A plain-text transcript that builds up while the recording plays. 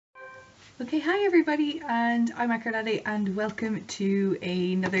Okay, hi everybody, and I'm Acreletae, and welcome to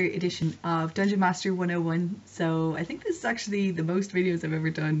another edition of Dungeon Master 101. So I think this is actually the most videos I've ever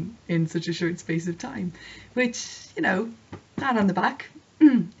done in such a short space of time, which, pat on the back.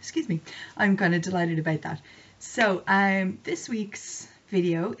 Excuse me. I'm kind of delighted about that. So this week's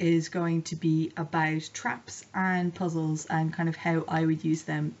video is going to be about traps and puzzles and kind of how I would use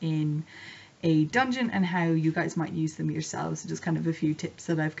them in a dungeon and how you guys might use them yourselves. Just kind of a few tips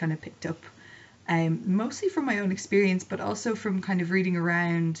that I've kind of picked up, mostly from my own experience, but also from kind of reading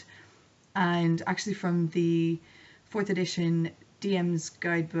around and actually from the 4th edition DM's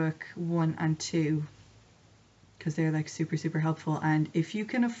Guidebook 1 and 2, because they're like super helpful. And if you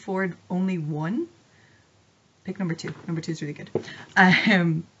can afford only one, pick number 2. Number 2 is really good.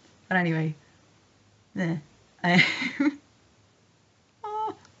 But anyway,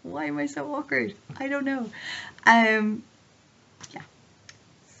 why am I so awkward? I don't know. Yeah.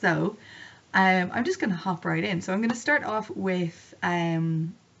 So I'm just going to hop right in. So I'm going to start off with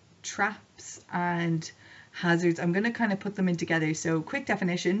traps and hazards. I'm going to kind of put them in together. So quick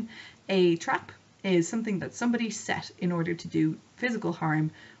definition: a trap is something that somebody set in order to do physical harm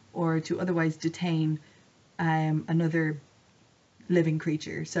or to otherwise detain another living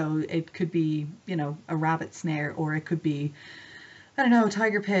creature. So it could be, a rabbit snare, or it could be, I don't know, a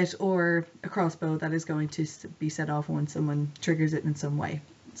tiger pit or a crossbow that is going to be set off when someone triggers it in some way.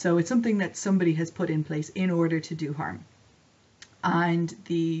 So it's something that somebody has put in place in order to do harm. And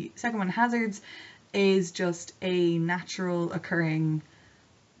the second one, hazards, is just a natural occurring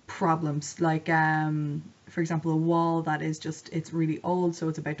problems, like for example, a wall that is it's really old, so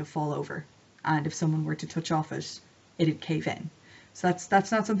it's about to fall over, and if someone were to touch off it, it'd cave in. So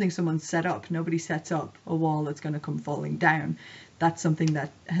that's not something someone set up. Nobody sets up a wall that's going to come falling down. That's something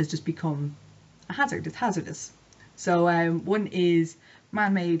that has just become a hazard. It's hazardous. So one is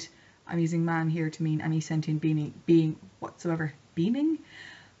man-made. I'm using man here to mean any sentient being whatsoever.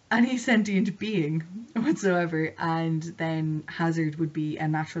 Any sentient being whatsoever. And then hazard would be a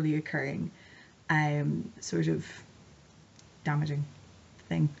naturally occurring sort of damaging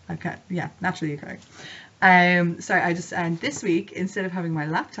thing. Okay, yeah, naturally occurring. Sorry, and this week, instead of having my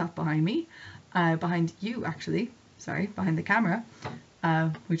laptop behind me, behind you actually, sorry, behind the camera,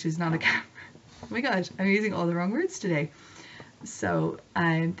 which is not a camera. Oh my god, I'm using all the wrong words today. So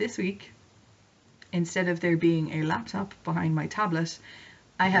this week, instead of there being a laptop behind my tablet,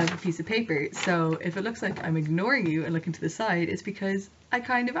 I have a piece of paper. So if it looks like I'm ignoring you and looking to the side, it's because I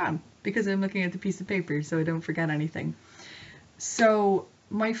kind of am, because I'm looking at the piece of paper so I don't forget anything. So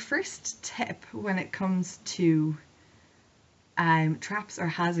my first tip when it comes to traps or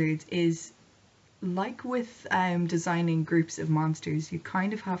hazards is, like with designing groups of monsters, you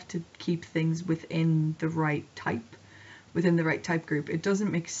kind of have to keep things within the right type group. It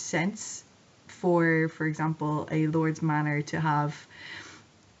doesn't make sense for example, a Lord's Manor to have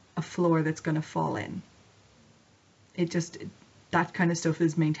a floor that's going to fall in. That kind of stuff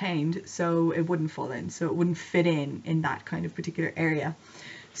is maintained, so it wouldn't fall in, so it wouldn't fit in that kind of particular area.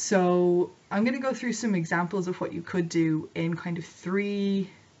 So I'm going to go through some examples of what you could do in kind of three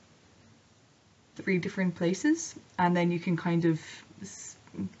different places, and then you can kind of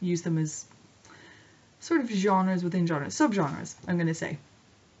use them as sort of genres within genres, subgenres, I'm going to say.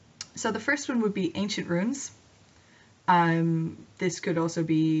 So the first one would be ancient ruins. This could also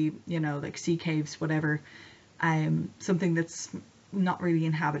be, like sea caves, whatever. Something that's not really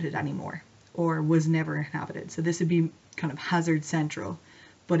inhabited anymore or was never inhabited. So this would be kind of hazard central,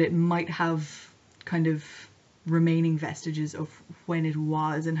 but it might have kind of remaining vestiges of when it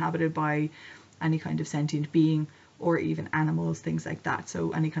was inhabited by any kind of sentient being or even animals, things like that.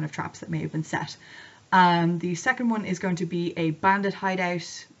 So any kind of traps that may have been set. The second one is going to be a bandit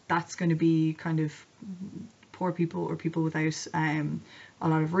hideout. That's going to be kind of poor people or people without a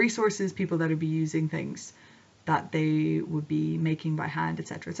lot of resources, people that would be using things that they would be making by hand,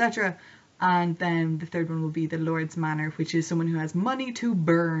 etc., etc. And then the third one will be the Lord's Manor, which is someone who has money to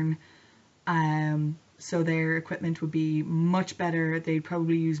burn. So their equipment would be much better. They'd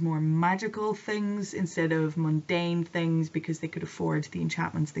probably use more magical things instead of mundane things because they could afford the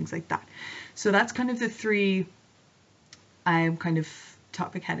enchantments, things like that. So that's kind of the three kind of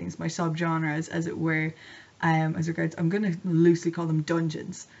topic headings, my subgenres, as it were, as regards, I'm going to loosely call them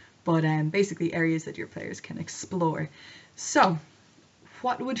dungeons, but basically areas that your players can explore. So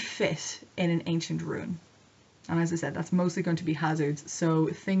what would fit in an ancient ruin? And as I said, that's mostly going to be hazards. So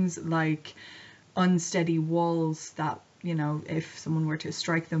things like unsteady walls that, if someone were to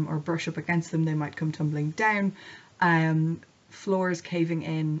strike them or brush up against them, they might come tumbling down. Floors caving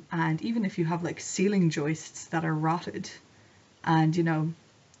in, and even if you have like ceiling joists that are rotted and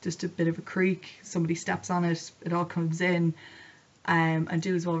just a bit of a creak, somebody steps on it, it all comes in. And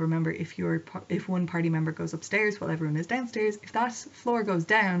do as well remember, if one party member goes upstairs while everyone is downstairs, if that floor goes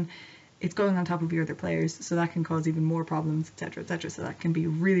down, it's going on top of your other players, so that can cause even more problems, etc., etc. So that can be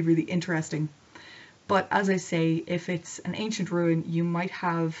really, really interesting. But as I say, if it's an ancient ruin, you might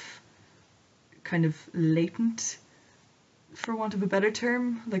have kind of latent, for want of a better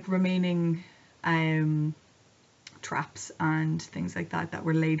term, like remaining traps and things like that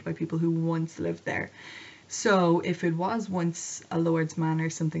were laid by people who once lived there. So if it was once a lord's manor or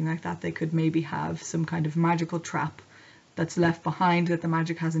something like that, they could maybe have some kind of magical trap that's left behind, that the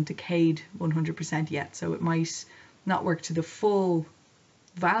magic hasn't decayed 100% yet. So it might not work to the full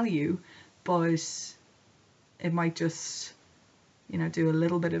value, but it might just, you know, do a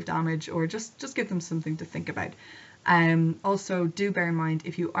little bit of damage, or just give them something to think about. Also, do bear in mind,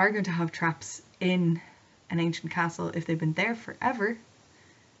 if you are going to have traps in an ancient castle, if they've been there forever,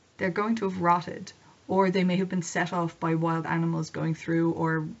 they're going to have rotted, or they may have been set off by wild animals going through,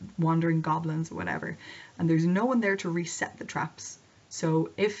 or wandering goblins or whatever, and there's no one there to reset the traps.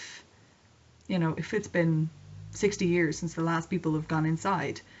 So if, you know, if it's been 60 years since the last people have gone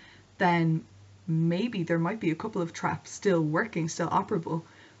inside, then maybe there might be a couple of traps still working, still operable,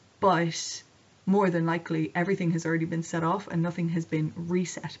 but more than likely everything has already been set off and nothing has been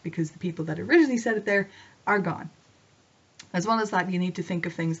reset, because the people that originally set it there are gone. As well as that, you need to think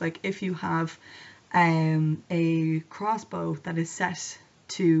of things like, if you have a crossbow that is set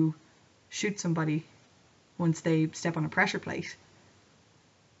to shoot somebody once they step on a pressure plate,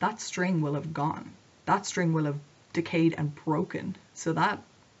 that string will have gone. That string will have decayed and broken, so that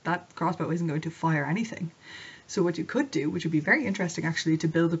crossbow isn't going to fire anything. So what you could do, which would be very interesting actually, to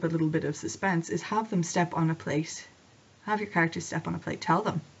build up a little bit of suspense, is have them step on a plate. Have your characters step on a plate. Tell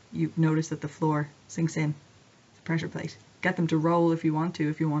them you notice that the floor sinks in. It's a pressure plate. Get them to roll if you want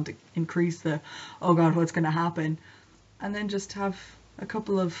to increase the, oh god, what's going to happen? And then just have a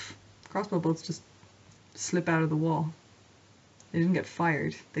couple of crossbow bolts just slip out of the wall. They didn't get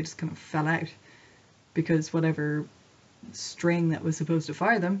fired, they just kind of fell out, because whatever string that was supposed to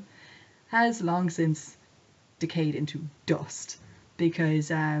fire them has long since decayed into dust,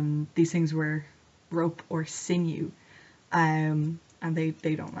 because these things were rope or sinew, and they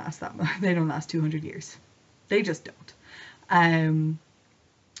don't last that much. They don't last 200 years. They just don't.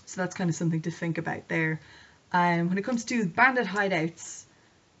 So that's kind of something to think about there. When it comes to bandit hideouts,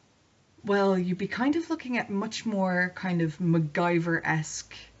 well, you'd be kind of looking at much more kind of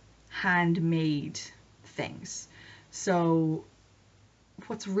MacGyver-esque handmade things. So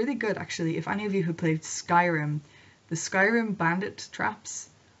what's really good, actually, if any of you have played Skyrim, the Skyrim bandit traps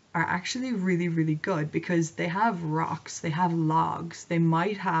are actually really, really good, because they have rocks, they have logs, they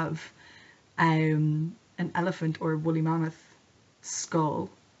might have an elephant or woolly mammoth skull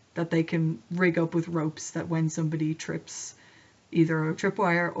that they can rig up with ropes, that when somebody trips either a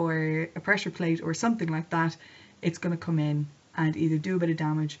tripwire or a pressure plate or something like that, it's going to come in and either do a bit of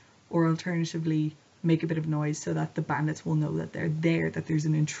damage, or alternatively make a bit of noise, so that the bandits will know that they're there, that there's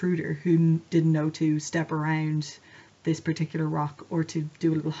an intruder who didn't know to step around this particular rock, or to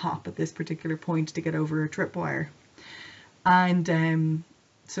do a little hop at this particular point to get over a tripwire. And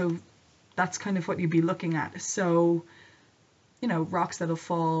so that's kind of what you'd be looking at. So, you know, rocks that'll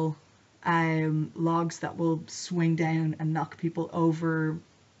fall, logs that will swing down and knock people over,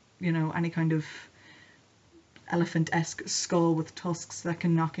 you know, any kind of elephant-esque skull with tusks that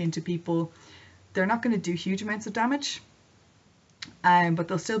can knock into people. They're not going to do huge amounts of damage, but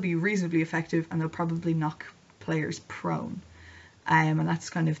they'll still be reasonably effective, and they'll probably knock players prone. And that's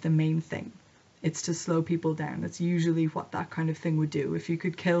kind of the main thing. It's to slow people down. That's usually what that kind of thing would do. If you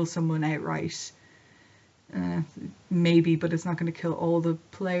could kill someone outright, maybe, but it's not going to kill all the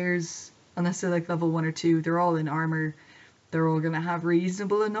players unless they're like level 1 or 2. They're all in armor. They're all going to have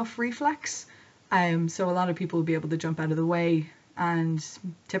reasonable enough reflex. So a lot of people will be able to jump out of the way, and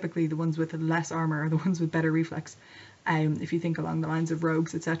typically the ones with less armor are the ones with better reflex. If you think along the lines of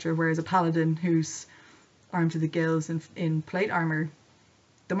rogues, etc. Whereas a paladin who's armed to the gills in plate armor,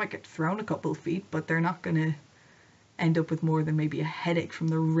 they might get thrown a couple of feet, but they're not going to end up with more than maybe a headache from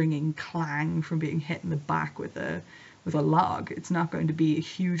the ringing clang from being hit in the back with a log. It's not going to be a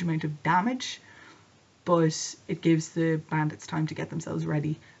huge amount of damage, but it gives the bandits time to get themselves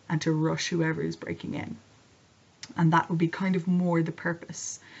ready and to rush whoever is breaking in. And that would be kind of more the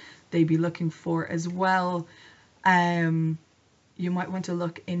purpose they'd be looking for as well. You might want to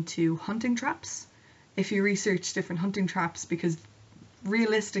look into hunting traps if you research different hunting traps, because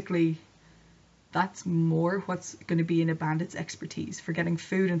realistically that's more what's going to be in a bandit's expertise. For getting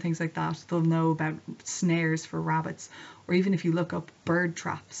food and things like that, they'll know about snares for rabbits, or even if you look up bird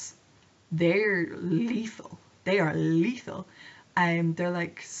traps, they're lethal. They are lethal. They're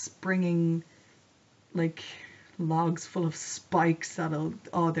like springing like logs full of spikes that'll,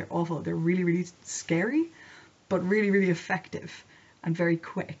 oh, they're awful. They're really, really scary, but really, really effective and very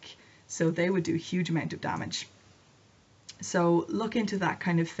quick. So they would do a huge amount of damage. So look into that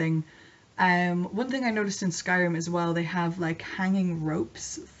kind of thing. One thing I noticed in Skyrim as well, they have like hanging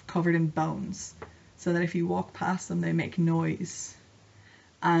ropes covered in bones, so that if you walk past them, they make noise.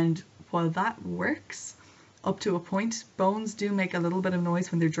 And while that works, up to a point, bones do make a little bit of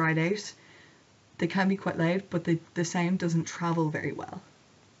noise when they're dried out. They can be quite loud, but the sound doesn't travel very well.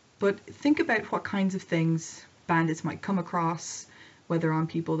 But think about what kinds of things bandits might come across, whether on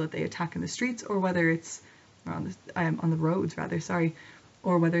people that they attack in the streets, or whether it's on the roads rather, sorry,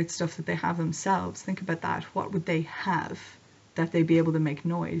 or whether it's stuff that they have themselves. Think about that. What would they have that they'd be able to make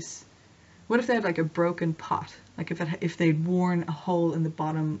noise? What if they had like a broken pot? Like if they'd worn a hole in the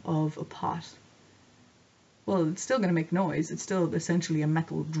bottom of a pot? Well, it's still going to make noise. It's still essentially a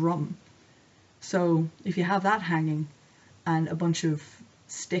metal drum. So if you have that hanging and a bunch of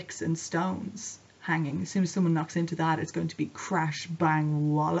sticks and stones hanging, as soon as someone knocks into that, it's going to be crash,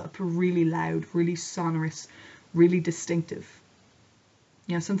 bang, wallop, really loud, really sonorous, really distinctive.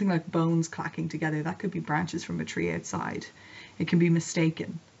 You know, something like bones clacking together, that could be branches from a tree outside. It can be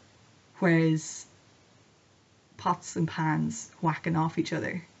mistaken. Whereas pots and pans whacking off each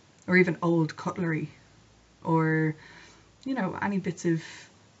other, or even old cutlery, or, you know, any bits of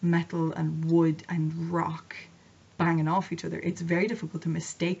metal and wood and rock banging off each other, it's very difficult to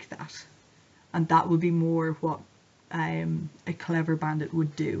mistake that. And that would be more what a clever bandit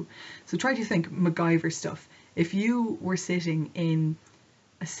would do. So try to think MacGyver stuff. If you were sitting in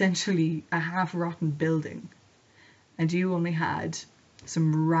essentially a half-rotten building and you only had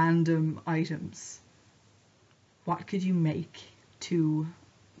some random items, what could you make to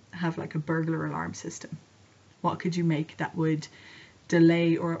have like a burglar alarm system? What could you make that would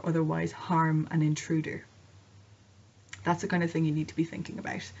delay or otherwise harm an intruder? That's the kind of thing you need to be thinking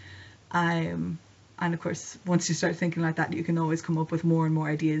about. And of course, once you start thinking like that, you can always come up with more and more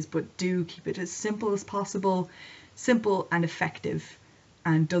ideas, but do keep it as simple as possible, simple and effective,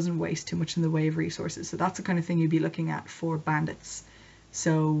 and doesn't waste too much in the way of resources. So that's the kind of thing you'd be looking at for bandits.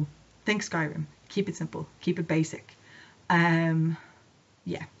 So think Skyrim, keep it simple, keep it basic.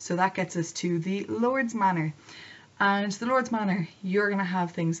 Yeah, so that gets us to the Lord's Manor. And the Lord's Manor, you're going to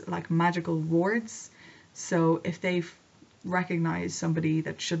have things like magical wards. So if they recognize somebody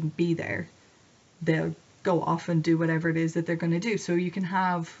that shouldn't be there, they'll go off and do whatever it is that they're going to do. So you can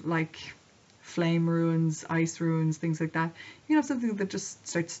have like flame runes, ice runes, things like that. You can have something that just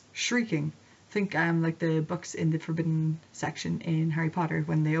starts shrieking. Think like the books in the forbidden section in Harry Potter,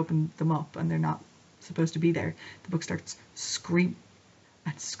 when they open them up and they're not supposed to be there, the book starts screaming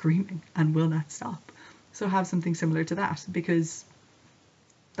and screaming and will not stop. So have something similar to that, because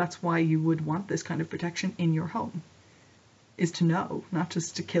that's why you would want this kind of protection in your home, is to know, not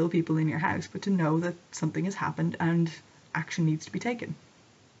just to kill people in your house, but to know that something has happened and action needs to be taken.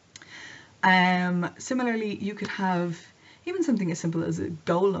 Similarly, you could have even something as simple as a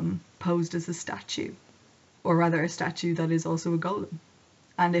golem posed as a statue, or rather a statue that is also a golem.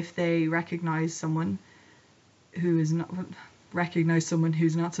 And if they recognize someone who's not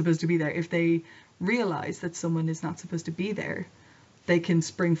supposed to be there, if they realize that someone is not supposed to be there, they can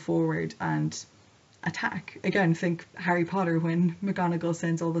spring forward and attack. Again, think Harry Potter when McGonagall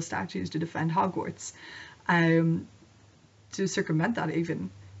sends all the statues to defend Hogwarts. To circumvent that, even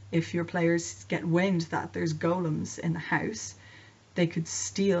if your players get wind that there's golems in the house, they could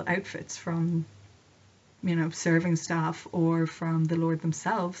steal outfits from, you know, serving staff or from the Lord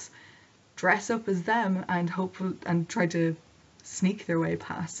themselves, dress up as them and try to sneak their way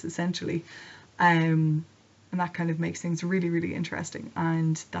past, essentially. And that kind of makes things really, really interesting,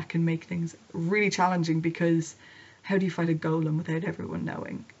 and that can make things really challenging, because how do you fight a golem without everyone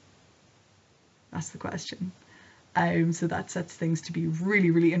knowing? That's the question. So that sets things to be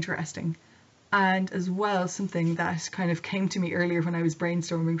really, really interesting. And as well, something that kind of came to me earlier when I was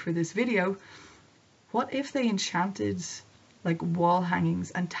brainstorming for this video, what if they enchanted like wall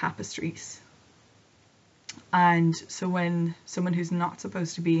hangings and tapestries? And so when someone who's not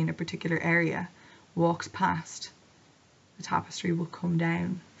supposed to be in a particular area walks past, the tapestry will come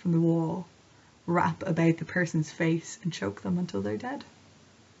down from the wall, wrap about the person's face and choke them until they're dead.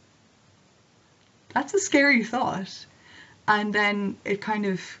 That's a scary thought. And then it kind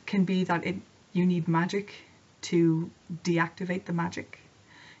of can be that you need magic to deactivate the magic.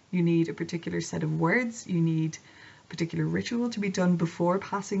 You need a particular set of words. You need a particular ritual to be done before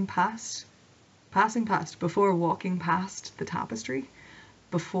passing past, before walking past the tapestry,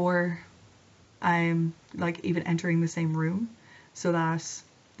 before like even entering the same room, so that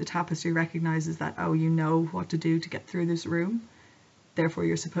the tapestry recognizes that, oh, you know what to do to get through this room, therefore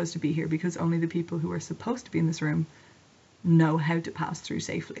you're supposed to be here, because only the people who are supposed to be in this room know how to pass through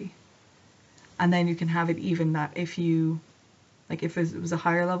safely. And then you can have it even that if you, like if it was a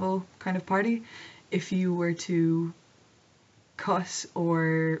higher level kind of party, if you were to cut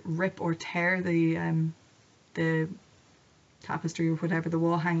or rip or tear the tapestry or whatever, the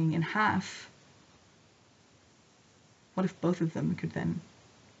wall hanging in half, what if both of them could then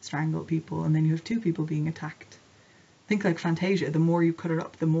strangle people, and then you have two people being attacked? Think like Fantasia, the more you cut it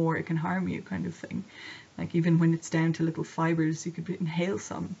up, the more it can harm you, kind of thing. Like even when it's down to little fibers, you could inhale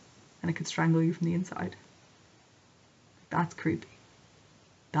some and it could strangle you from the inside. That's creepy.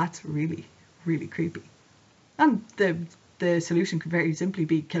 That's really, really creepy. And the solution could very simply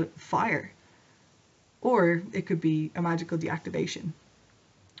be kill it with fire. Or it could be a magical deactivation.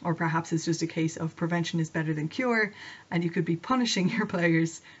 Or perhaps it's just a case of prevention is better than cure, and you could be punishing your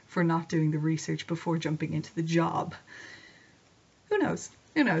players for not doing the research before jumping into the job. Who knows?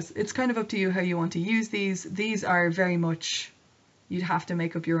 Who knows? It's kind of up to you how you want to use these. These are very much, you'd have to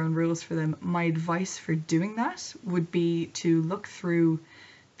make up your own rules for them. My advice for doing that would be to look through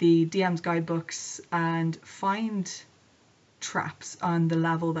the DM's guidebooks and find traps on the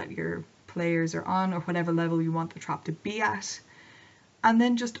level that your players are on, or whatever level you want the trap to be at. And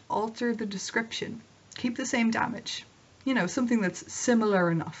then just alter the description. Keep the same damage. You know, something that's similar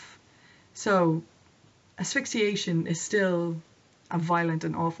enough. So asphyxiation is still a violent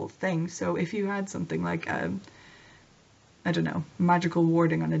and awful thing. So if you had something like, I don't know, magical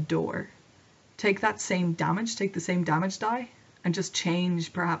warding on a door, take that same damage, take the same damage die, and just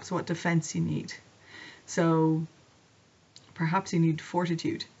change perhaps what defense you need. So perhaps you need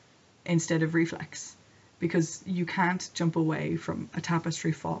fortitude instead of reflex, because you can't jump away from a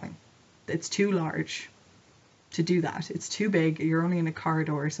tapestry falling. It's too large to do that. It's too big. You're only in a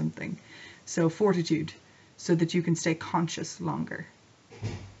corridor or something. So fortitude, so that you can stay conscious longer.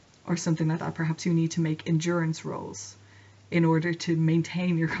 Or something like that. Perhaps you need to make endurance rolls in order to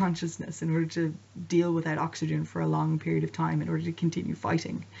maintain your consciousness, in order to deal without oxygen for a long period of time, in order to continue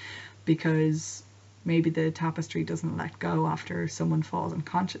fighting. Because maybe the tapestry doesn't let go after someone falls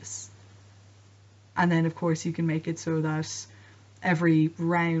unconscious. And then, of course, you can make it so that every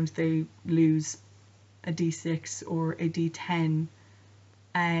round they lose a d6 or a d10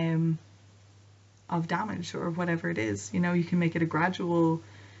 of damage, or whatever it is. You know, you can make it a gradual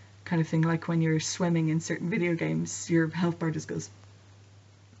kind of thing, like when you're swimming in certain video games, your health bar just goes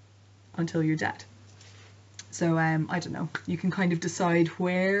until you're dead. So, I don't know. You can kind of decide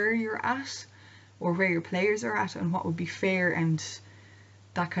where you're at, or where your players are at, and what would be fair and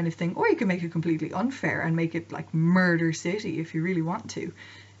that kind of thing. Or you can make it completely unfair and make it like Murder City if you really want to.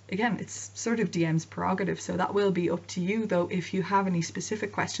 Again, it's sort of DM's prerogative, so that will be up to you. Though if you have any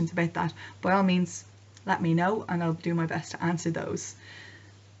specific questions about that, by all means let me know and I'll do my best to answer those.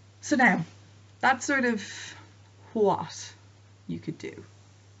 So now, that's sort of what you could do.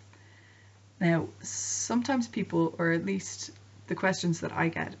 Now, sometimes people, or at least the questions that I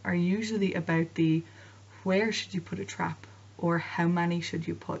get, are usually about the where should you put a trap, or how many should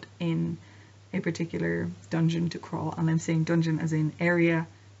you put in a particular dungeon to crawl. And I'm saying dungeon as in area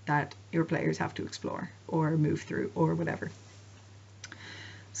that your players have to explore or move through or whatever.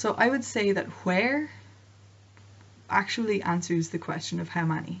 So I would say that where actually answers the question of how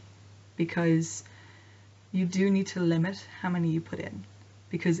many, because you do need to limit how many you put in.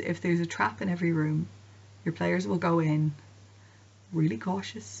 Because if there's a trap in every room, your players will go in really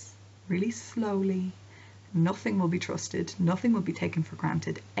cautious, really slowly. Nothing will be trusted, nothing will be taken for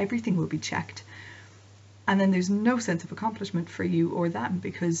granted, everything will be checked. And then there's no sense of accomplishment for you or them,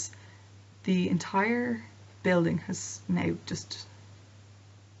 because the entire building has now just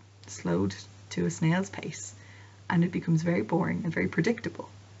slowed to a snail's pace, and it becomes very boring and very predictable.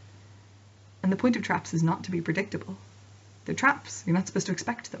 And the point of traps is not to be predictable. They're traps, you're not supposed to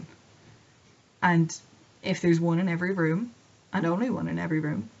expect them. And if there's one in every room, and only one in every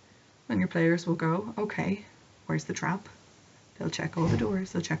room, then your players will go, okay, where's the trap? They'll check all the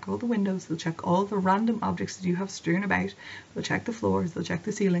doors, they'll check all the windows, they'll check all the random objects that you have strewn about, they'll check the floors, they'll check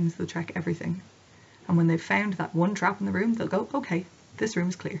the ceilings, they'll check everything. And when they've found that one trap in the room, they'll go, okay, this room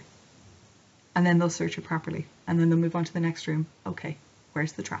is clear. And then they'll search it properly. And then they'll move on to the next room. Okay,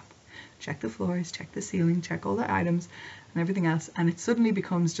 where's the trap? Check the floors, check the ceiling, check all the items and everything else. And it suddenly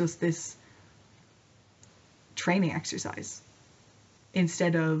becomes just this training exercise.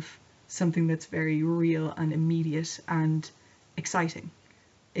 instead of something that's very real and immediate and exciting.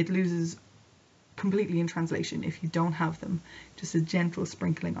 It loses completely in translation if you don't have them, just a gentle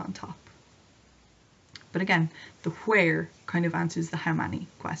sprinkling on top. But again, the where kind of answers the how many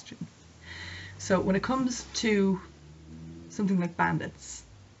question. So when it comes to something like bandits,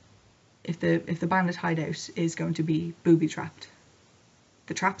 if the bandit hideout is going to be booby trapped,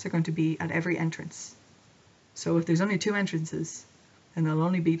 the traps are going to be at every entrance. So if there's only 2 entrances, then there'll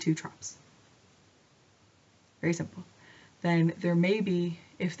only be 2 traps. Very simple. Then there may be,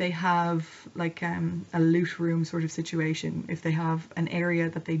 if they have like a loot room sort of situation, if they have an area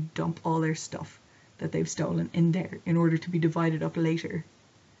that they dump all their stuff that they've stolen in there in order to be divided up later,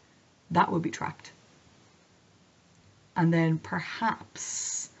 that would be trapped. And then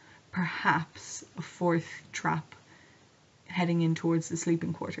perhaps a 4th trap heading in towards the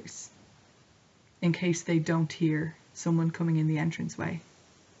sleeping quarters, in case they don't hear someone coming in the entranceway.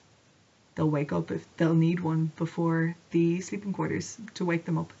 They'll wake up if they'll need one before the sleeping quarters to wake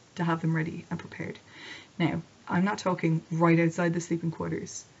them up, to have them ready and prepared. Now, I'm not talking right outside the sleeping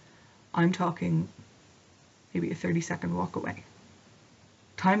quarters. I'm talking maybe a 30-second walk away.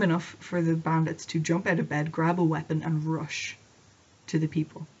 Time enough for the bandits to jump out of bed, grab a weapon and rush to the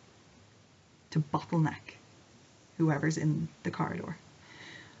people, to bottleneck whoever's in the corridor.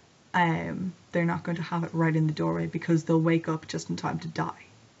 They're not going to have it right in the doorway because they'll wake up just in time to die.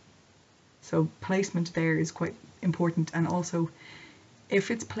 So placement there is quite important. And also,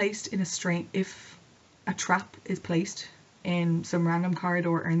 if it's placed in if a trap is placed in some random corridor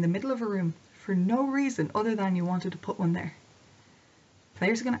or in the middle of a room for no reason other than you wanted to put one there,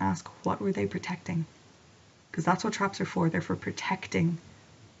 players are going to ask, what were they protecting? Because that's what traps are for. They're for protecting.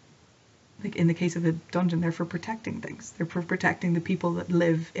 Like in the case of a dungeon, they're for protecting things. They're for protecting the people that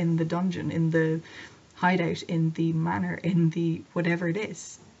live in the dungeon, in the hideout, in the manor, in the whatever it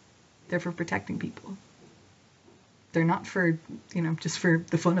is. They're for protecting people. They're not for, just for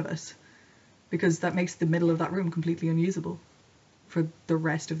the fun of it. Because that makes the middle of that room completely unusable for the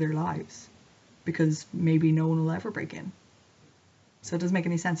rest of their lives. Because maybe no one will ever break in. So it doesn't make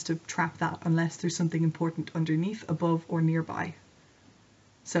any sense to trap that unless there's something important underneath, above, or nearby.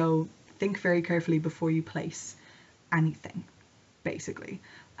 So think very carefully before you place anything, basically.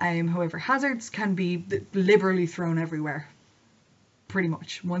 However, hazards can be liberally thrown everywhere, pretty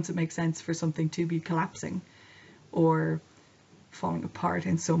much, once it makes sense for something to be collapsing or falling apart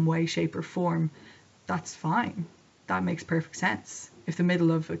in some way, shape, or form. That's fine. That makes perfect sense. If the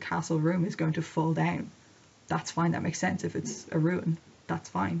middle of a castle room is going to fall down, that's fine. That makes sense. If it's a ruin, that's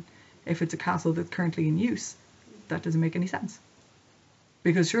fine. If it's a castle that's currently in use, that doesn't make any sense.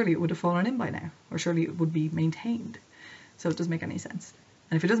 Because surely it would have fallen in by now, or surely it would be maintained. So it doesn't make any sense.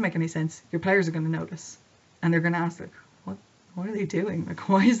 And if it doesn't make any sense, your players are going to notice. And they're going to ask, like, what are they doing? Like,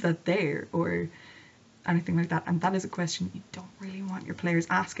 why is that there? Or anything like that. And that is a question you don't really want your players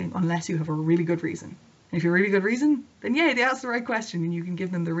asking unless you have a really good reason. And if you have a really good reason, then yay, they asked the right question and you can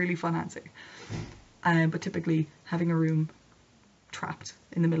give them the really fun answer. But typically, having a room trapped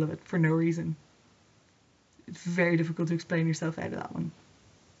in the middle of it for no reason, it's very difficult to explain yourself out of that one.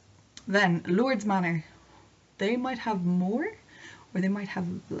 Then, Lord's Manor. They might have more, or they might have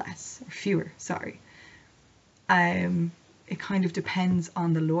less, or fewer, sorry. It kind of depends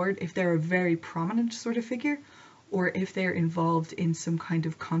on the Lord, if they're a very prominent sort of figure, or if they're involved in some kind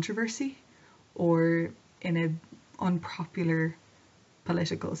of controversy, or in an unpopular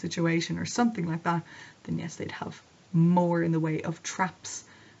political situation or something like that, then yes, they'd have more in the way of traps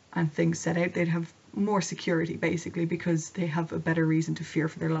and things set out. They'd have more security, basically, because they have a better reason to fear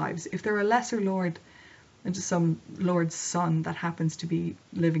for their lives. If they're a lesser lord, and just some lord's son that happens to be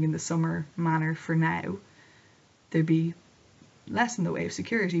living in the summer manor for now, there'd be less in the way of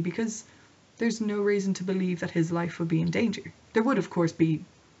security because there's no reason to believe that his life would be in danger. There would, of course, be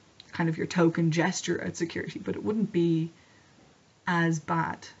kind of your token gesture at security, but it wouldn't be as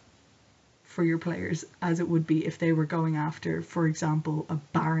bad for your players as it would be if they were going after, for example, a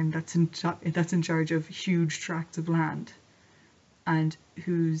baron that's in charge of huge tracts of land and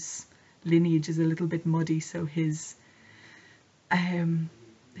whose lineage is a little bit muddy, so his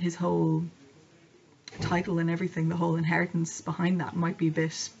whole title and everything, the whole inheritance behind that might be a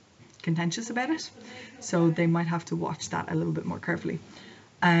bit contentious about it, so they might have to watch that a little bit more carefully.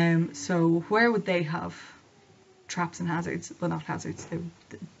 So where would they have traps and hazards? Well, not hazards,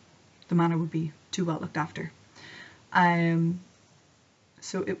 the manor would be too well looked after.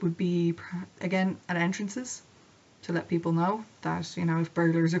 So it would be, again, at entrances to let people know that, if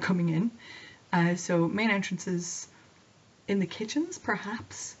burglars are coming in. So main entrances, in the kitchens,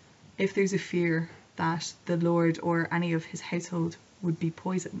 perhaps, if there's a fear that the lord or any of his household would be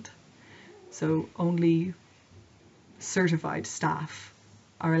poisoned. So only certified staff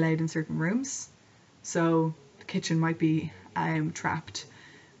are allowed in certain rooms. So the kitchen might be trapped.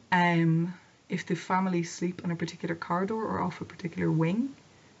 If the family sleep on a particular corridor or off a particular wing,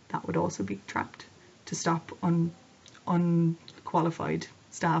 that would also be trapped to stop unqualified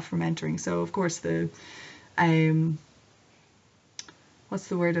staff from entering. So of course the what's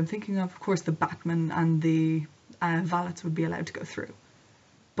the word I'm thinking of? Of course the batman and the valets would be allowed to go through,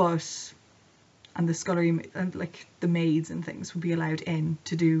 and the scullery and like the maids and things would be allowed in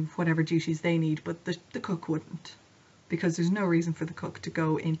to do whatever duties they need, but the cook wouldn't, because there's no reason for the cook to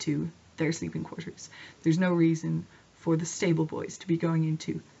go into their sleeping quarters. There's no reason for the stable boys to be going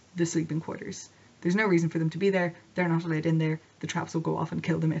into the sleeping quarters. There's no reason for them to be there. They're not allowed in there. The traps will go off and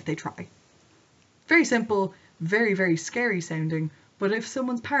kill them if they try. Very simple, very, very scary sounding, but if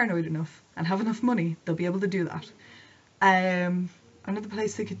someone's paranoid enough and have enough money, they'll be able to do that. Another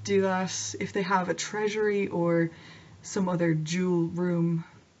place they could do that, if they have a treasury or some other jewel room,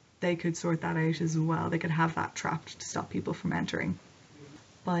 they could sort that out as well. They could have that trapped to stop people from entering.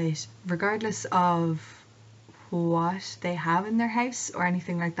 But regardless of what they have in their house or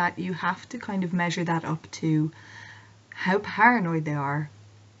anything like that, you have to kind of measure that up to how paranoid they are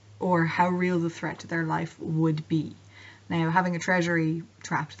or how real the threat to their life would be. Now, having a treasury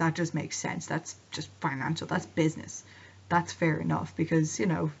trapped, that just makes sense. That's just financial, that's business. That's fair enough, because, you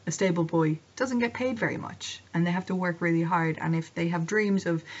know, a stable boy doesn't get paid very much and they have to work really hard. And if they have dreams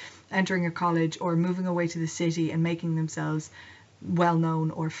of entering a college or moving away to the city and making themselves well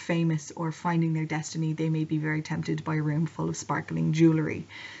known or famous or finding their destiny, they may be very tempted by a room full of sparkling jewellery.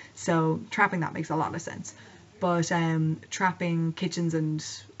 So trapping that makes a lot of sense. But trapping kitchens and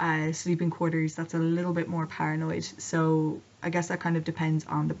sleeping quarters, that's a little bit more paranoid. So I guess that kind of depends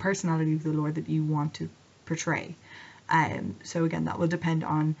on the personality of the lord that you want to portray. So again, that will depend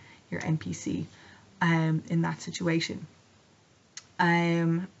on your NPC in that situation.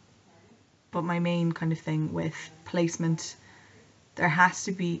 But my main kind of thing with placement, there has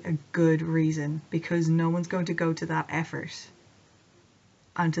to be a good reason, because no one's going to go to that effort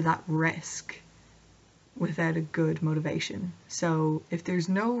and to that risk without a good motivation. So if there's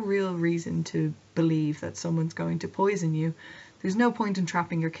no real reason to believe that someone's going to poison you, there's no point in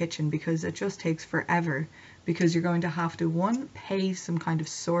trapping your kitchen, because it just takes forever, because you're going to have to, one, pay some kind of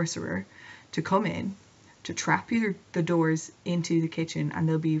sorcerer to come in to trap the doors into the kitchen, and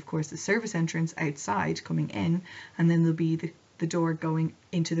there'll be of course the service entrance outside coming in, and then there'll be the door going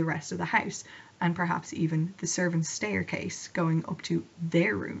into the rest of the house, and perhaps even the servants' staircase going up to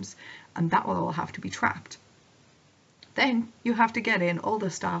their rooms, and that will all have to be trapped. Then you have to get in all the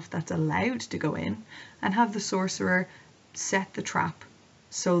staff that's allowed to go in and have the sorcerer set the trap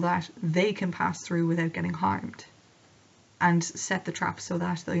so that they can pass through without getting harmed, and set the trap so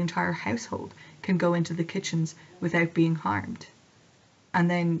that the entire household can go into the kitchens without being harmed. And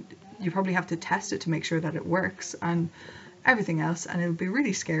then you probably have to test it to make sure that it works and everything else, and it'll be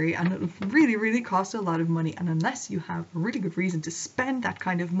really scary, and it'll really, really cost a lot of money. And unless you have a really good reason to spend that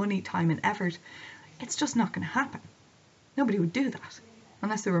kind of money, time and effort, it's just not going to happen. Nobody would do that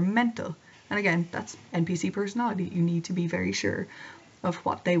unless they were mental. And again, that's NPC personality. You need to be very sure of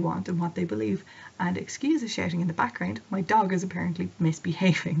what they want and what they believe. And excuse the shouting in the background, my dog is apparently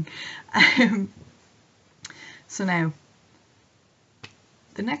misbehaving. So now,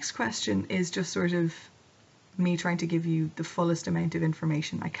 the next question is just sort of me trying to give you the fullest amount of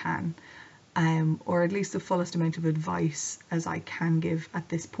information I can, or at least the fullest amount of advice as I can give at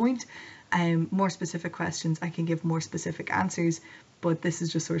this point. More specific questions, I can give more specific answers, but this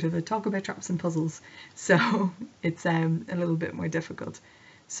is just sort of a talk about traps and puzzles, so it's a little bit more difficult.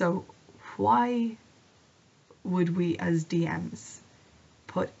 So why would we as DMs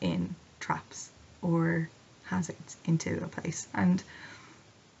put in traps or hazards into a place? And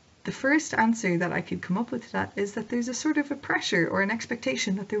the first answer that I could come up with to that is that there's a sort of a pressure or an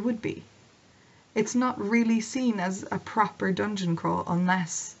expectation that there would be. It's not really seen as a proper dungeon crawl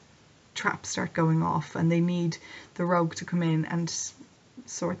unless traps start going off and they need the rogue to come in and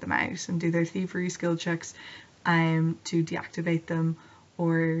sort them out and do their thievery skill checks to deactivate them,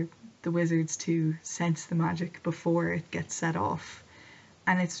 or the wizards to sense the magic before it gets set off.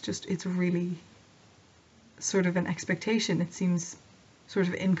 And it's really sort of an expectation. It seems sort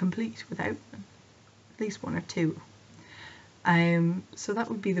of incomplete without at least one or two. So that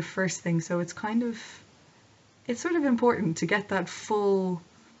would be the first thing. So it's sort of important to get that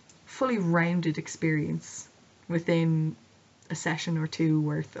fully rounded experience within a session or two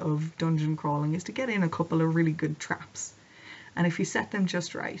worth of dungeon crawling, is to get in a couple of really good traps. And if you set them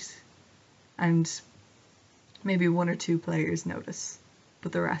just right and maybe 1 or 2 players notice,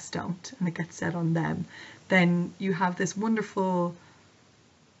 but the rest don't, and it gets set on them, then you have this wonderful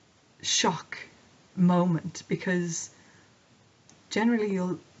shock moment, because generally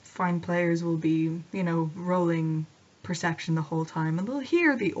you'll find players will be, you know, rolling perception the whole time, and they'll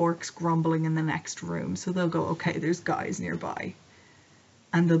hear the orcs grumbling in the next room, so they'll go, okay, there's guys nearby,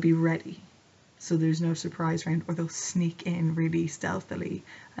 and they'll be ready, so there's no surprise round, or they'll sneak in really stealthily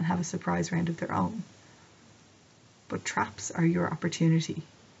and have a surprise round of their own. But traps are your opportunity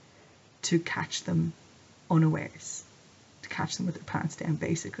to catch them unawares, to catch them with their pants down,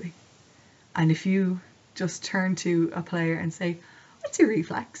 basically. And if you just turn to a player and say, what's your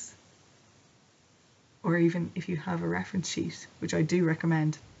reflex? Or even if you have a reference sheet, which I do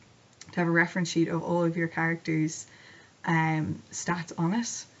recommend, to have a reference sheet of all of your characters' stats on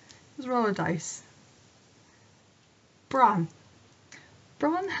it, just roll a dice. Braun.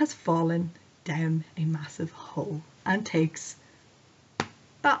 Braun has fallen down a massive hole and takes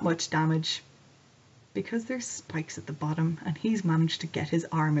that much damage because there's spikes at the bottom, and he's managed to get his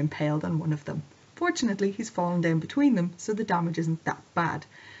arm impaled on one of them. Fortunately, he's fallen down between them, so the damage isn't that bad.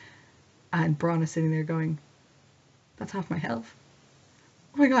 And Braun is sitting there going, that's half my health.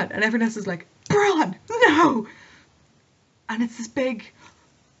 Oh my god. And everyone else is like, Braun, no! And it's this big,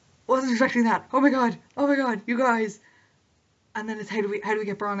 wasn't expecting that. Oh my god, you guys. And then it's how do we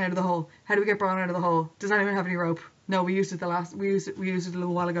get Braun out of the hole? How do we get Braun out of the hole? Does anyone have any rope? No, we used it we used it a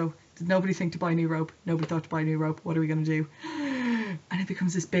little while ago. Did nobody think to buy new rope? Nobody thought to buy new rope. What are we gonna do? And it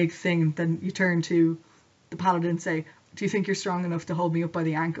becomes this big thing, and then you turn to the paladin and say, do you think you're strong enough to hold me up by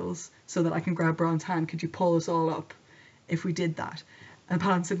the ankles so that I can grab Braun's hand? Could you pull us all up if we did that? And the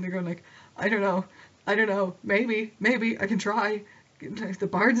paladin's sitting there going like, I don't know, maybe I can try. The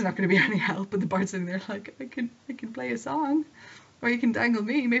bard's not going to be any help, and the bard's sitting there like, I can play a song, or you can dangle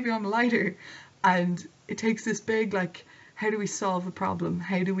me, maybe I'm lighter. And it takes this big, like, how do we solve the problem?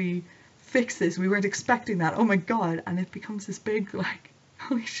 How do we fix this? We weren't expecting that. Oh my god. And it becomes this big, like,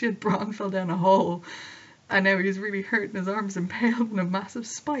 holy shit, Braun fell down a hole. And now he's really hurt and his arm's impaled in a massive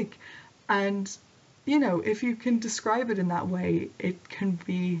spike. And, you know, if you can describe it in that way, it can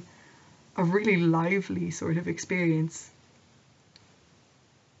be a really lively sort of experience.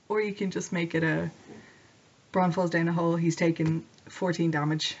 Or you can just make it a Braun falls down a hole, he's taken 14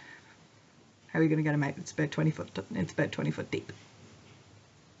 damage. How are you going to get him out? It's about 20 foot deep.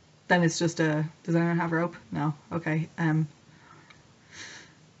 Then it's just does anyone have rope? No. Okay. I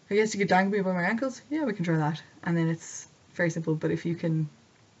guess you could dangle me by my ankles. Yeah, we can try that. And then it's very simple, but if you can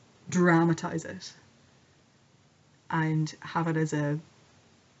dramatize it and have it as a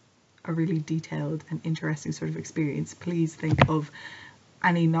really detailed and interesting sort of experience, please think of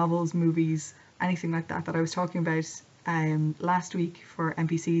any novels, movies, anything like that I was talking about last week for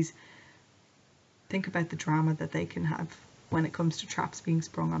NPCs. Think about the drama that they can have when it comes to traps being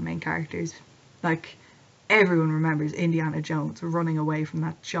sprung on main characters. Like, everyone remembers Indiana Jones running away from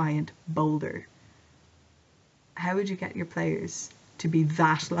that giant boulder. How would you get your players to be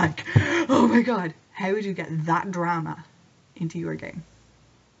that, like, oh my god, how would you get that drama into your game?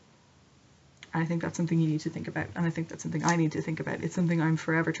 And I think that's something you need to think about, and I think that's something I need to think about. It's something I'm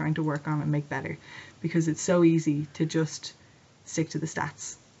forever trying to work on and make better, because it's so easy to just stick to the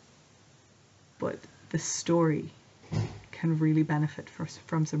stats. But the story can really benefit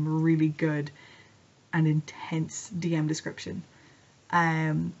from some really good and intense DM description.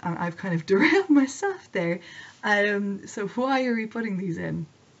 And I've kind of derailed myself there. So why are we putting these in?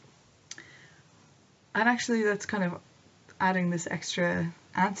 And actually that's kind of adding this extra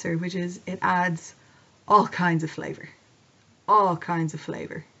answer, which is it adds all kinds of flavor. All kinds of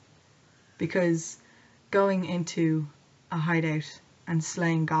flavor. Because going into a hideout and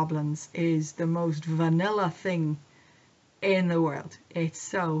slaying goblins is the most vanilla thing in the world. It's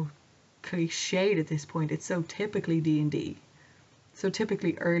so cliched at this point. It's so typically D&D. So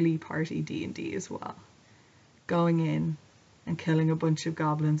typically early party D&D as well. Going in and killing a bunch of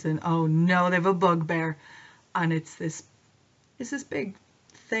goblins, and oh no, they have a bugbear, and it's this big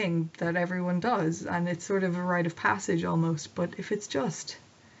thing that everyone does, and it's sort of a rite of passage almost. But if it's just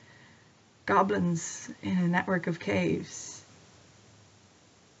goblins in a network of caves,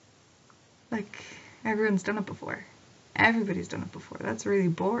 like, everyone's done it before. Everybody's done it before. That's really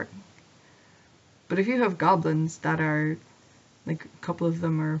boring. But if you have goblins that are, like, a couple of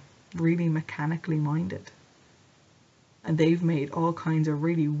them are really mechanically minded, and they've made all kinds of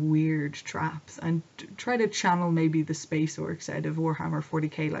really weird traps, and try to channel maybe the space orcs out of Warhammer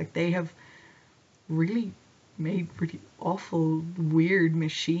 40k, like, they have really made really awful, weird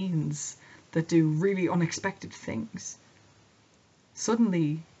machines that do really unexpected things.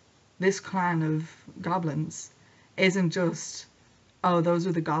 Suddenly, this clan of goblins isn't just, oh, those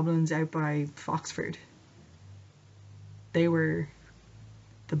are the goblins out by Foxford. They were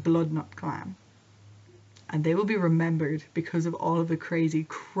the Bloodnut clan. And they will be remembered because of all of the crazy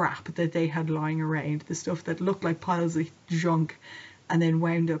crap that they had lying around. The stuff that looked like piles of junk and then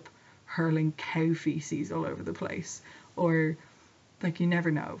wound up hurling cow feces all over the place. Or, like, you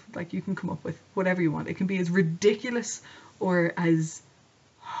never know. Like, you can come up with whatever you want. It can be as ridiculous or as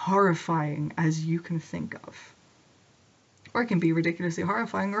horrifying as you can think of. Or it can be ridiculously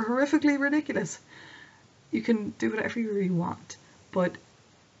horrifying or horrifically ridiculous. You can do whatever you really want. But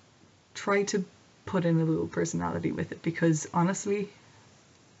try to put in a little personality with it, because honestly,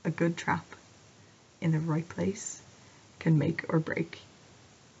 a good trap in the right place can make or break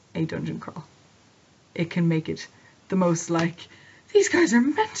a dungeon crawl. It can make it the most like, these guys are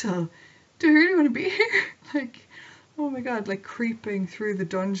mental, do I really want to be here? Like, oh my god, like creeping through the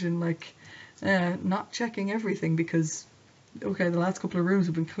dungeon, like not checking everything because, okay, the last couple of rooms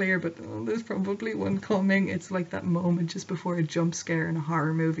have been clear, but there's probably one coming. It's like that moment just before a jump scare in a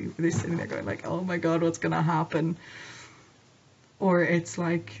horror movie where they're sitting there going like, oh my god, what's gonna happen? Or it's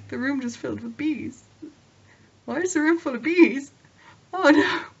like, the room just filled with bees. Why is the room full of bees? Oh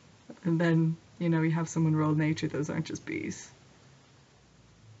no. And then, you know, you have someone roll nature. Those aren't just bees.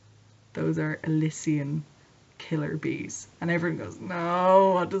 Those are Elysian killer bees. And everyone goes,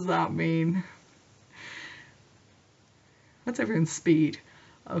 no, what does that mean? What's everyone's speed?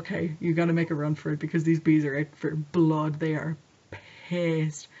 Okay, you gotta make a run for it because these bees are out for blood. They are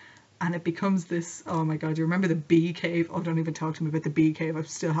pissed. And it becomes this, oh my god, you remember the bee cave? Oh, don't even talk to me about the bee cave. I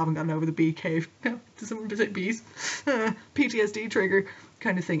still haven't gotten over the bee cave. No, does someone say bees? PTSD trigger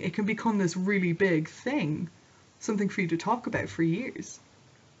kind of thing. It can become this really big thing. Something for you to talk about for years.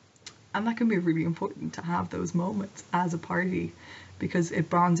 And that can be really important to have those moments as a party because it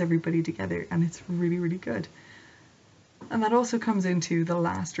bonds everybody together and it's really, really good. And that also comes into the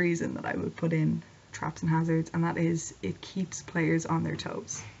last reason that I would put in traps and hazards, and that is it keeps players on their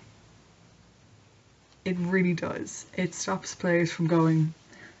toes. It really does. It stops players from going,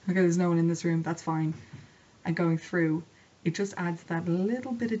 okay, there's no one in this room, that's fine, and going through. It just adds that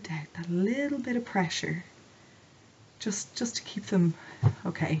little bit of doubt, that little bit of pressure, just to keep them,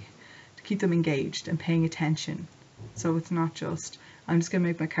 okay, to keep them engaged and paying attention. So it's not just, I'm just going to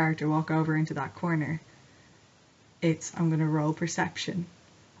make my character walk over into that corner. It's, I'm going to roll perception.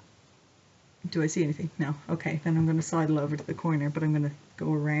 Do I see anything? No. Okay, then I'm going to sidle over to the corner, but I'm going to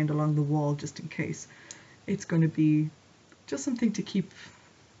go around along the wall just in case. It's going to be just something to keep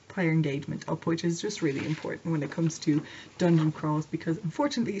player engagement up, which is just really important when it comes to dungeon crawls, because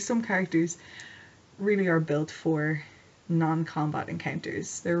unfortunately some characters really are built for non-combat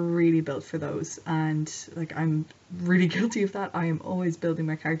encounters. They're really built for those, and like I'm really guilty of that. I am always building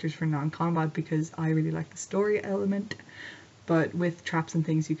my characters for non-combat because I really like the story element, but with traps and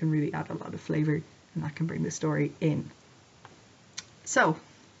things you can really add a lot of flavour and that can bring the story in. So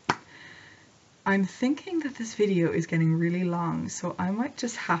I'm thinking that this video is getting really long, so I might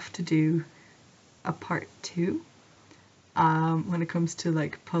just have to do a part 2 when it comes to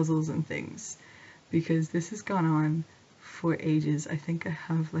like puzzles and things, because this has gone on for ages. I think I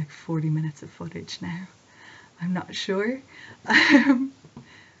have like 40 minutes of footage now. I'm not sure.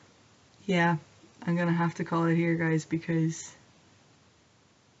 Yeah, I'm gonna have to call it here, guys, because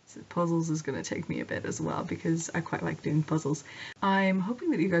puzzles is going to take me a bit as well, because I quite like doing puzzles. I'm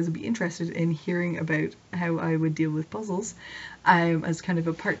hoping that you guys will be interested in hearing about how I would deal with puzzles as kind of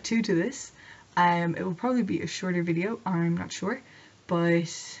a part 2 to this. It will probably be a shorter video, I'm not sure,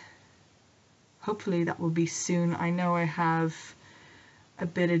 but hopefully that will be soon. I know I have a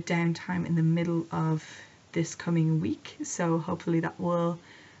bit of downtime in the middle of this coming week, so hopefully that will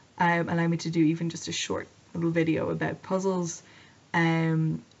allow me to do even just a short little video about puzzles.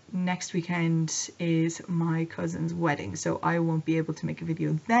 Next weekend is my cousin's wedding, so I won't be able to make a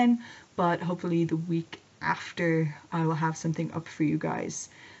video then, but hopefully the week after I will have something up for you guys.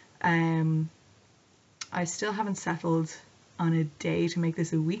 I still haven't settled on a day to make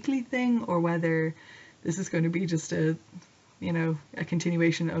this a weekly thing, or whether this is going to be just a, you know, a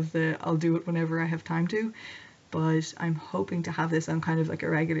continuation of the I'll do it whenever I have time to, but I'm hoping to have this on kind of like a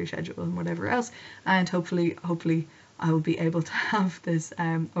regular schedule and whatever else, and hopefully I will be able to have this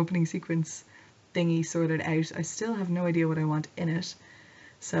opening sequence thingy sorted out. I still have no idea what I want in it,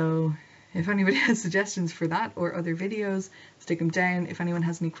 so if anybody has suggestions for that or other videos, stick them down. If anyone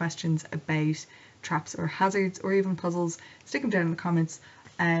has any questions about traps or hazards or even puzzles, stick them down in the comments,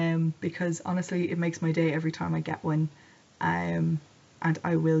 because honestly it makes my day every time I get one, and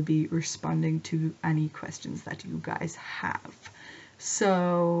I will be responding to any questions that you guys have.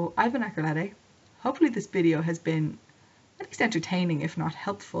 So I've been Acreletae. Hopefully this video has been at least entertaining, if not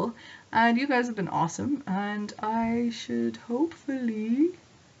helpful, and you guys have been awesome, and I should hopefully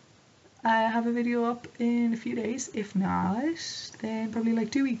have a video up in a few days. If not, then probably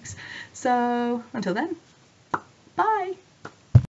like 2 weeks. So until then,